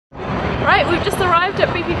Right, we've just arrived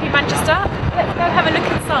at BPP Manchester. Let's go have a look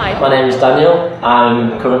inside. My name is Daniel.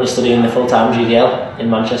 I'm currently studying the full-time GDL in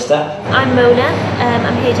Manchester. I'm Mona.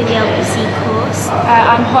 I'm here doing the LPC course.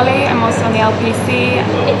 I'm Holly. I'm also on the LPC.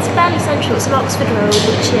 It's fairly central. It's on Oxford Road,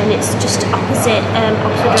 and it's just opposite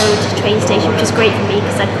Oxford Road train station, which is great for me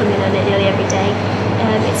because I come in on it nearly every day.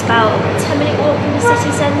 It's about a 10-minute walk from the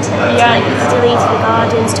city centre to like Piccadilly, to the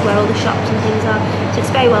gardens, to where all the shops and things are. So it's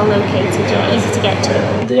very well located and easy to get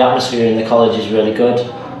to. The atmosphere in the college is really good.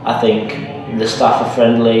 I think the staff are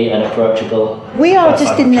friendly and approachable. We are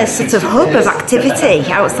just in this sort of hub of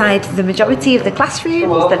activity outside the majority of the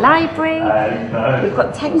classrooms, the library. We've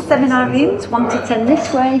got 10 seminar rooms, 1 to 10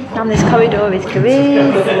 this way. Down this corridor is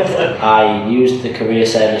careers. I used the career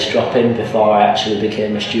service drop-in before I actually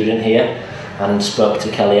became a student here and spoke to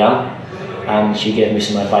Kellyanne, and she gave me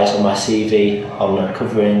some advice on my CV, on a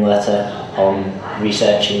covering letter, on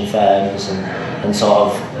researching firms and sort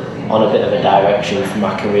of on a bit of a direction for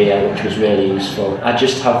my career, which was really useful. I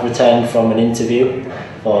just have returned from an interview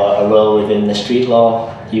for a role within the Street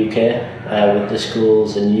Law UK with the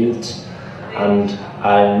schools and youths, and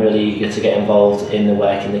I'm really eager to get involved in the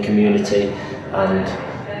work in the community and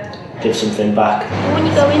give something back. When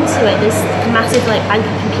you go into it, there's a massive bank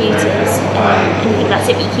of computers, and you think that's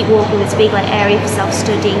it, but you keep walking. There's a big area for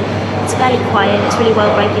self-study. It's fairly quiet, it's really well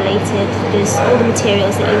regulated. There's all the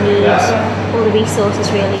materials that you need, all the resources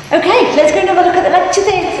really. Okay, let's go and have a look at the lecture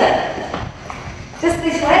theatre. Just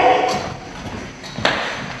this way.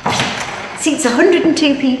 Seats 102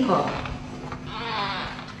 people.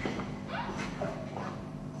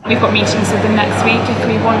 We've got meetings with them next week if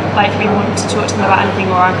we want to talk to them about anything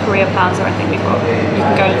or our career plans or anything. You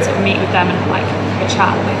can go and sort of meet with them and have a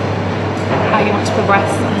chat with how you want to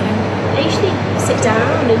progress. I usually sit down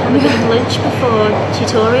and have a bit of lunch before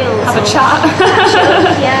tutorials. Have a chat.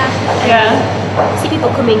 See people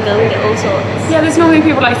come and go and get all sorts. Yeah, there's normally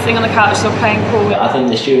people sitting on the couch or playing pool. I think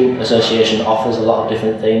the Student Association offers a lot of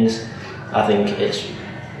different things. I think it's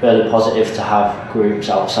really positive to have groups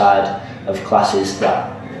outside of classes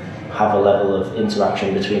that have a level of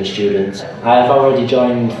interaction between students. I have already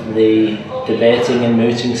joined the debating and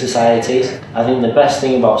mooting societies. I think the best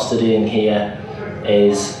thing about studying here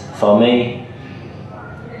is, for me,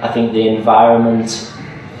 I think the environment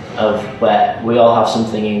of where we all have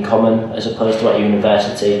something in common, as opposed to at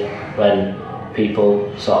university when people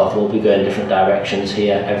sort of will be going different directions.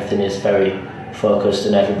 Here everything is very focused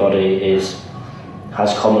and everybody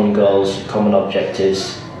has common goals, common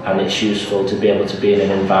objectives, and it's useful to be able to be in an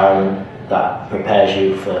environment that prepares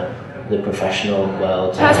you for the professional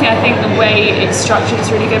world. Personally, I think the way it's structured is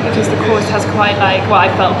really good because the course has quite I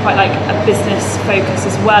felt quite a business focus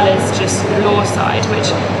as well as just the law side, which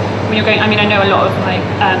when you're going, I know a lot of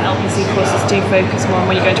LPC courses do focus more on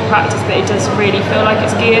when you go into practice, but it does really feel like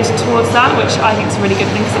it's geared towards that, which I think is a really good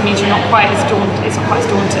thing because it means you're not quite as it's not quite as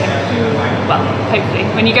daunting. Well, hopefully,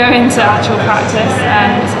 when you go into actual practice,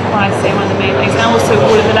 and I say one of the main things, and also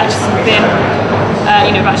all of the lectures have been,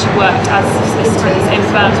 I've actually worked as solicitors in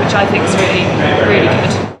firms, which I think is really, really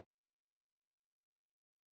good.